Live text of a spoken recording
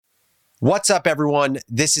What's up, everyone?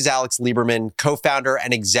 This is Alex Lieberman, co-founder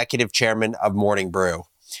and executive chairman of Morning Brew.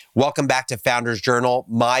 Welcome back to Founders Journal,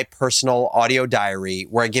 my personal audio diary,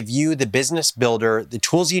 where I give you, the business builder, the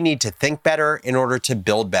tools you need to think better in order to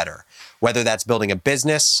build better, whether that's building a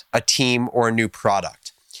business, a team, or a new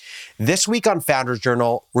product. This week on Founders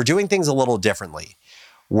Journal, we're doing things a little differently.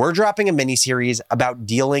 We're dropping a mini-series about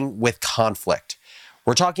dealing with conflict.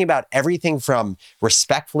 We're talking about everything from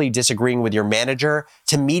respectfully disagreeing with your manager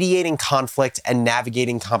to mediating conflict and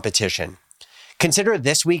navigating competition. Consider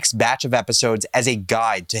this week's batch of episodes as a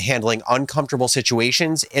guide to handling uncomfortable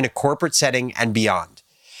situations in a corporate setting and beyond.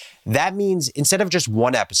 That means instead of just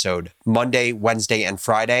one episode, Monday, Wednesday, and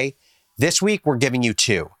Friday, this week we're giving you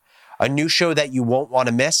two. A new show that you won't want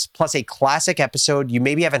to miss, plus a classic episode you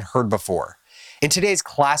maybe haven't heard before. In today's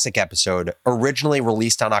classic episode, originally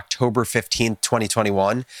released on October 15th,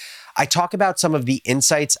 2021, I talk about some of the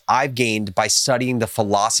insights I've gained by studying the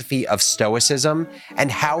philosophy of Stoicism and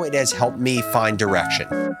how it has helped me find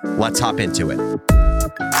direction. Let's hop into it.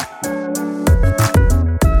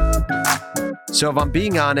 So if I'm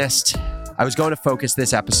being honest, I was going to focus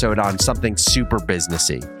this episode on something super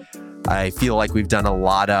businessy. I feel like we've done a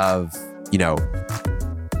lot of,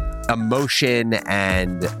 emotion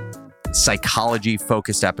and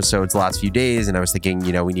psychology-focused episodes the last few days, and I was thinking,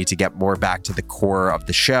 we need to get more back to the core of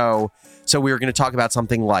the show. So we were going to talk about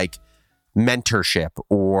something like mentorship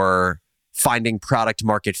or finding product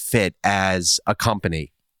market fit as a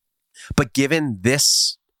company. But given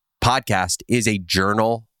this podcast is a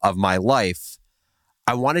journal of my life,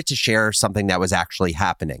 I wanted to share something that was actually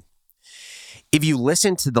happening. If you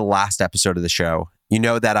listen to the last episode of the show, you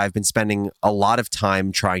know that I've been spending a lot of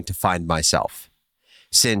time trying to find myself.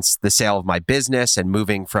 Since the sale of my business and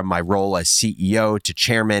moving from my role as CEO to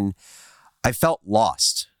chairman, I felt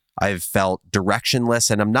lost. I've felt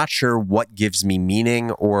directionless, and I'm not sure what gives me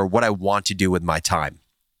meaning or what I want to do with my time.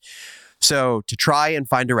 So to try and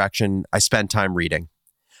find direction, I spent time reading.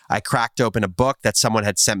 I cracked open a book that someone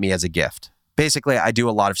had sent me as a gift. Basically, I do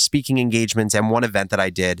a lot of speaking engagements, and one event that I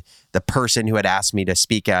did, the person who had asked me to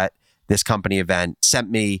speak at this company event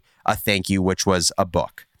sent me a thank you, which was a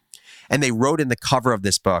book. And they wrote in the cover of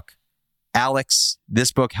this book, "Alex,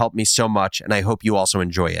 this book helped me so much, and I hope you also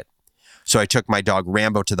enjoy it." So I took my dog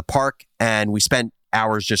Rambo to the park, and we spent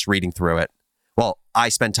hours just reading through it. Well, I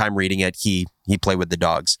spent time reading it. He played with the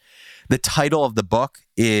dogs. The title of the book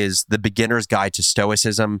is The Beginner's Guide to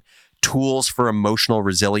Stoicism, Tools for Emotional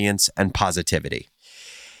Resilience and Positivity.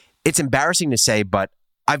 It's embarrassing to say, but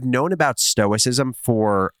I've known about Stoicism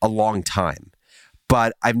for a long time.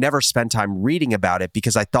 But I've never spent time reading about it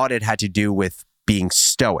because I thought it had to do with being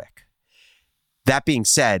stoic. That being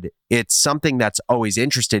said, it's something that's always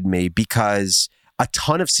interested me because a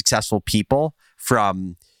ton of successful people,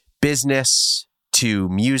 from business to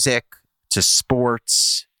music to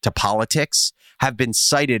sports to politics, have been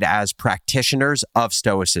cited as practitioners of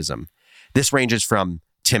Stoicism. This ranges from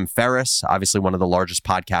Tim Ferriss, obviously one of the largest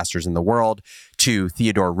podcasters in the world, to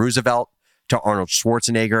Theodore Roosevelt, to Arnold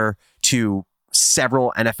Schwarzenegger, to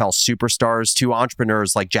several NFL superstars, to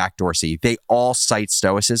entrepreneurs like Jack Dorsey. They all cite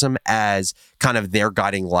Stoicism as kind of their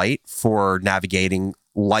guiding light for navigating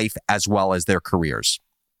life as well as their careers.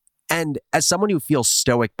 And as someone who feels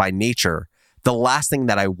stoic by nature, the last thing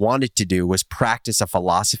that I wanted to do was practice a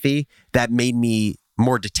philosophy that made me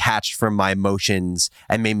more detached from my emotions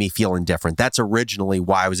and made me feel indifferent. That's originally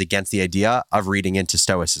why I was against the idea of reading into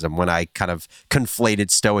Stoicism, when I kind of conflated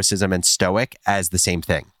Stoicism and Stoic as the same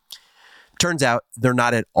thing. Turns out they're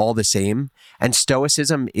not at all the same. And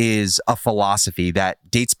Stoicism is a philosophy that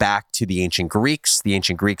dates back to the ancient Greeks. The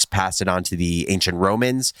ancient Greeks passed it on to the ancient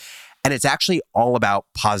Romans. And it's actually all about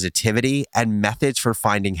positivity and methods for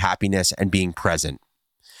finding happiness and being present.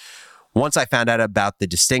 Once I found out about the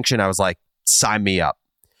distinction, I was like, sign me up.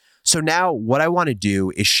 So now what I want to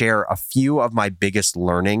do is share a few of my biggest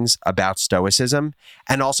learnings about Stoicism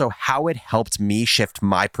and also how it helped me shift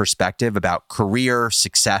my perspective about career,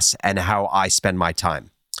 success, and how I spend my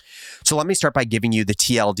time. So let me start by giving you the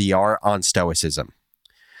TLDR on Stoicism.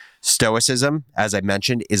 Stoicism, as I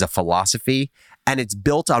mentioned, is a philosophy, and it's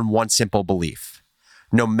built on one simple belief.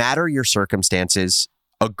 No matter your circumstances,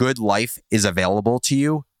 a good life is available to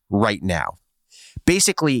you right now.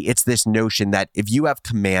 Basically, it's this notion that if you have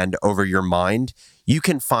command over your mind, you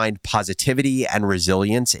can find positivity and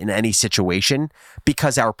resilience in any situation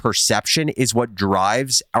because our perception is what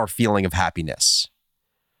drives our feeling of happiness.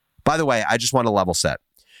 By the way, I just want to level set.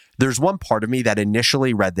 There's one part of me that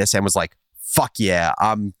initially read this and was like, fuck yeah,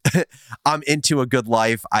 I'm into a good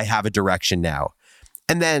life. I have a direction now.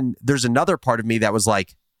 And then there's another part of me that was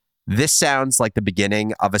like, this sounds like the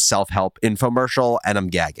beginning of a self-help infomercial and I'm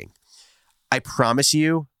gagging. I promise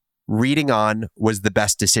you, reading on was the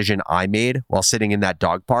best decision I made while sitting in that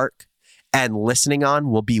dog park, and listening on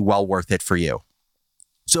will be well worth it for you.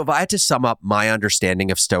 So if I had to sum up my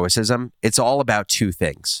understanding of Stoicism, it's all about two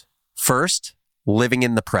things. First, living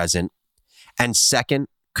in the present, and second,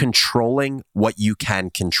 controlling what you can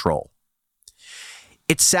control.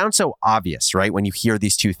 It sounds so obvious, right, when you hear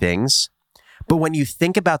these two things, but when you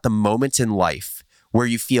think about the moments in life where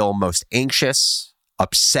you feel most anxious,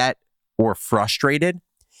 upset, or frustrated,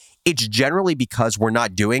 it's generally because we're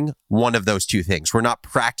not doing one of those two things. We're not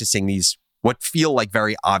practicing these, what feel like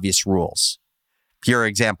very obvious rules. Here are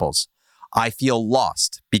examples. I feel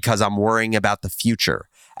lost because I'm worrying about the future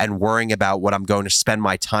and worrying about what I'm going to spend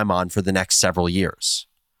my time on for the next several years.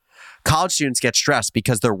 College students get stressed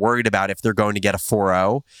because they're worried about if they're going to get a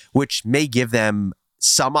 4.0, which may give them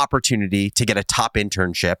some opportunity to get a top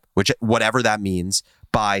internship, which whatever that means,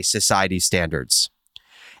 by society's standards.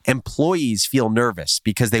 Employees feel nervous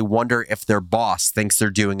because they wonder if their boss thinks they're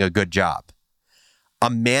doing a good job. A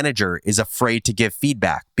manager is afraid to give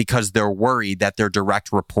feedback because they're worried that their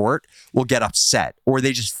direct report will get upset, or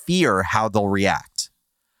they just fear how they'll react.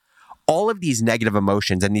 All of these negative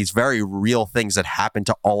emotions and these very real things that happen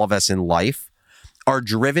to all of us in life are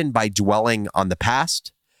driven by dwelling on the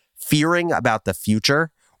past, fearing about the future,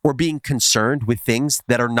 or being concerned with things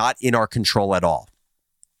that are not in our control at all.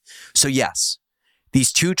 So yes,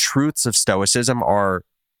 these two truths of Stoicism are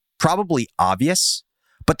probably obvious,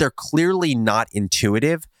 but they're clearly not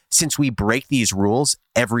intuitive since we break these rules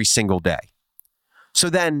every single day. So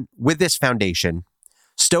then, with this foundation,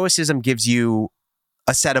 Stoicism gives you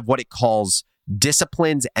a set of what it calls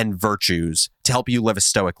disciplines and virtues to help you live a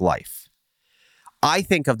Stoic life. I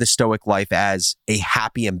think of the Stoic life as a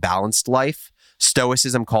happy and balanced life.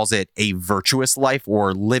 Stoicism calls it a virtuous life,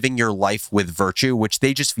 or living your life with virtue, which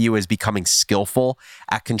they just view as becoming skillful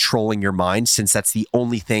at controlling your mind, since that's the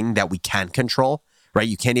only thing that we can control, right?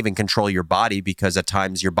 You can't even control your body because at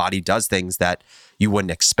times your body does things that you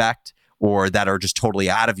wouldn't expect or that are just totally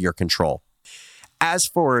out of your control. As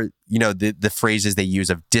for, the phrases they use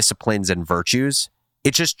of disciplines and virtues,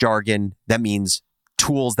 it's just jargon that means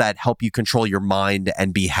tools that help you control your mind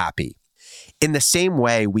and be happy. In the same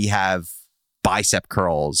way, we have bicep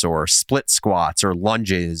curls or split squats or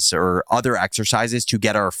lunges or other exercises to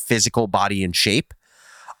get our physical body in shape.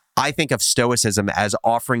 I think of Stoicism as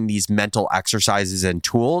offering these mental exercises and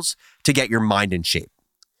tools to get your mind in shape.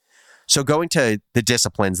 So going to the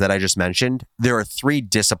disciplines that I just mentioned, there are 3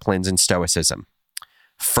 disciplines in Stoicism.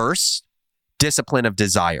 First, discipline of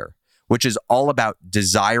desire, which is all about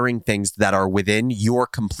desiring things that are within your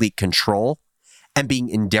complete control and being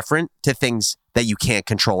indifferent to things that you can't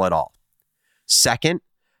control at all. Second,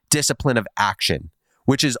 discipline of action,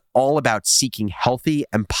 which is all about seeking healthy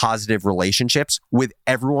and positive relationships with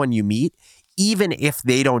everyone you meet, even if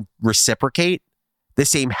they don't reciprocate the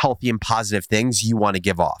same healthy and positive things you want to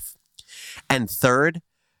give off. And third,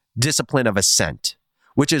 discipline of assent,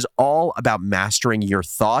 which is all about mastering your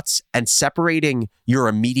thoughts and separating your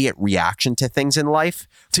immediate reaction to things in life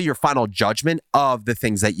to your final judgment of the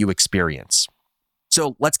things that you experience.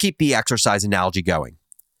 So let's keep the exercise analogy going.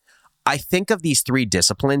 I think of these 3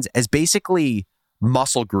 disciplines as basically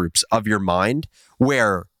muscle groups of your mind,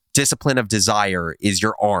 where discipline of desire is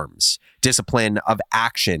your arms, discipline of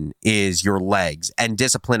action is your legs, and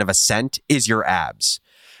discipline of assent is your abs.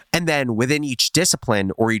 And then within each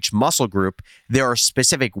discipline or each muscle group, there are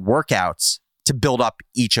specific workouts to build up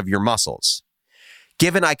each of your muscles.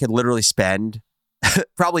 Given I could literally spend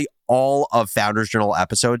probably all of Founders Journal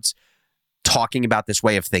episodes talking about this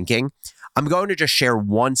way of thinking, I'm going to just share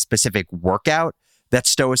one specific workout that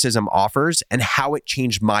Stoicism offers and how it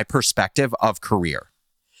changed my perspective of career.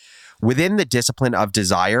 Within the discipline of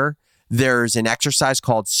desire, there's an exercise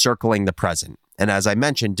called circling the present. And as I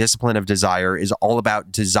mentioned, discipline of desire is all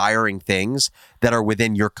about desiring things that are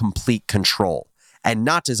within your complete control and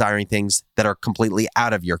not desiring things that are completely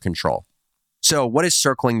out of your control. So what does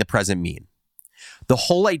circling the present mean? The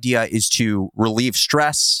whole idea is to relieve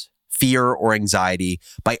stress, fear, or anxiety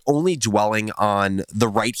by only dwelling on the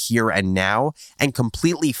right here and now and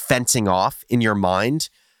completely fencing off in your mind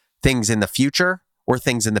things in the future or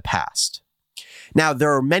things in the past. Now,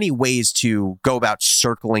 there are many ways to go about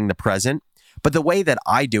circling the present, but the way that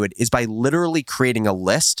I do it is by literally creating a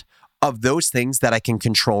list of those things that I can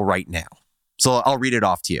control right now. So I'll read it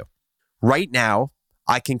off to you. Right now,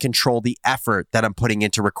 I can control the effort that I'm putting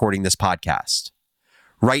into recording this podcast.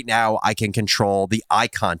 Right now, I can control the eye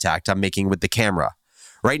contact I'm making with the camera.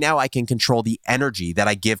 Right now, I can control the energy that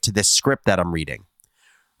I give to this script that I'm reading.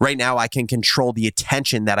 Right now, I can control the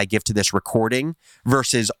attention that I give to this recording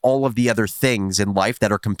versus all of the other things in life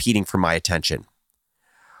that are competing for my attention.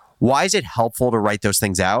 Why is it helpful to write those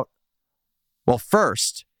things out? Well,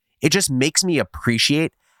 first, it just makes me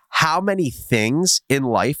appreciate how many things in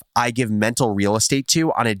life I give mental real estate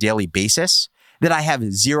to on a daily basis that I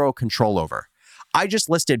have zero control over. I just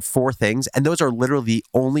listed 4 things, and those are literally the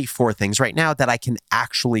only 4 things right now that I can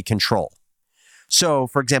actually control. So,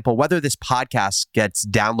 for example, whether this podcast gets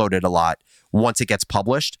downloaded a lot once it gets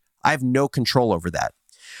published, I have no control over that.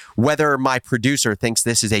 Whether my producer thinks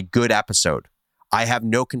this is a good episode, I have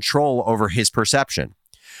no control over his perception.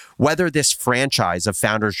 Whether this franchise of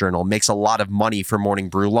Founders Journal makes a lot of money for Morning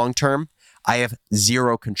Brew long term, I have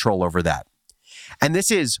zero control over that. And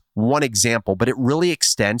this is one example, but it really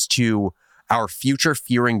extends to our future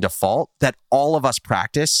fearing default that all of us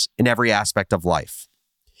practice in every aspect of life.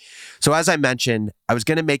 So as I mentioned, I was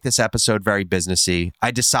going to make this episode very businessy. I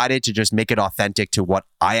decided to just make it authentic to what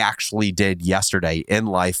I actually did yesterday in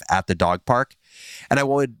life at the dog park. And I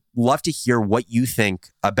would love to hear what you think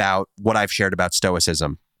about what I've shared about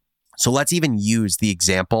Stoicism. So let's even use the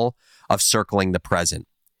example of circling the present.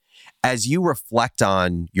 As you reflect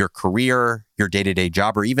on your career, your day-to-day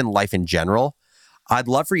job, or even life in general, I'd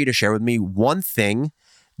love for you to share with me one thing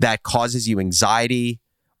that causes you anxiety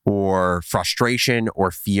or frustration or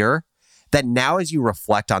fear that now as you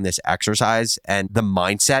reflect on this exercise and the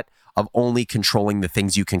mindset of only controlling the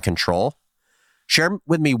things you can control, share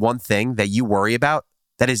with me one thing that you worry about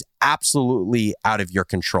that is absolutely out of your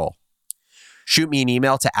control. Shoot me an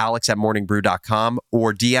email to alex@morningbrew.com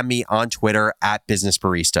or DM me on Twitter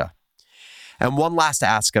 @businessbarista. And one last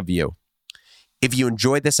ask of you. If you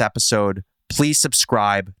enjoyed this episode, please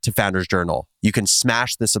subscribe to Founders Journal. You can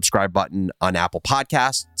smash the subscribe button on Apple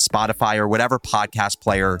Podcasts, Spotify, or whatever podcast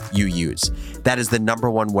player you use. That is the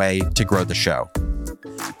 #1 way to grow the show.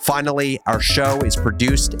 Finally, our show is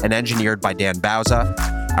produced and engineered by Dan Bauza.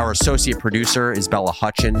 Our associate producer is Bella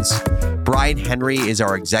Hutchins. Brian Henry is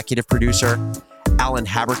our executive producer. Alan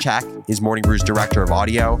Haberchak is Morning Brew's director of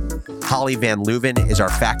audio. Holly Van Leuven is our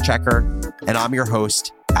fact checker. And I'm your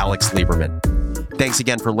host, Alex Lieberman. Thanks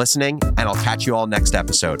again for listening, and I'll catch you all next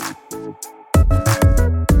episode.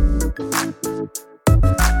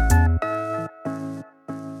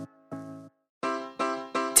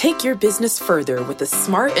 Take your business further with the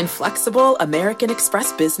smart and flexible American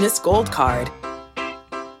Express Business Gold Card.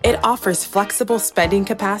 It offers flexible spending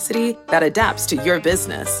capacity that adapts to your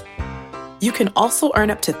business. You can also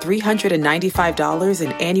earn up to $395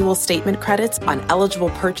 in annual statement credits on eligible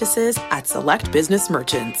purchases at select business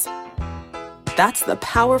merchants. That's the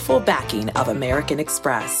powerful backing of American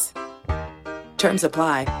Express. Terms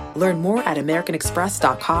apply. Learn more at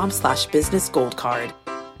americanexpress.com/businessgoldcard.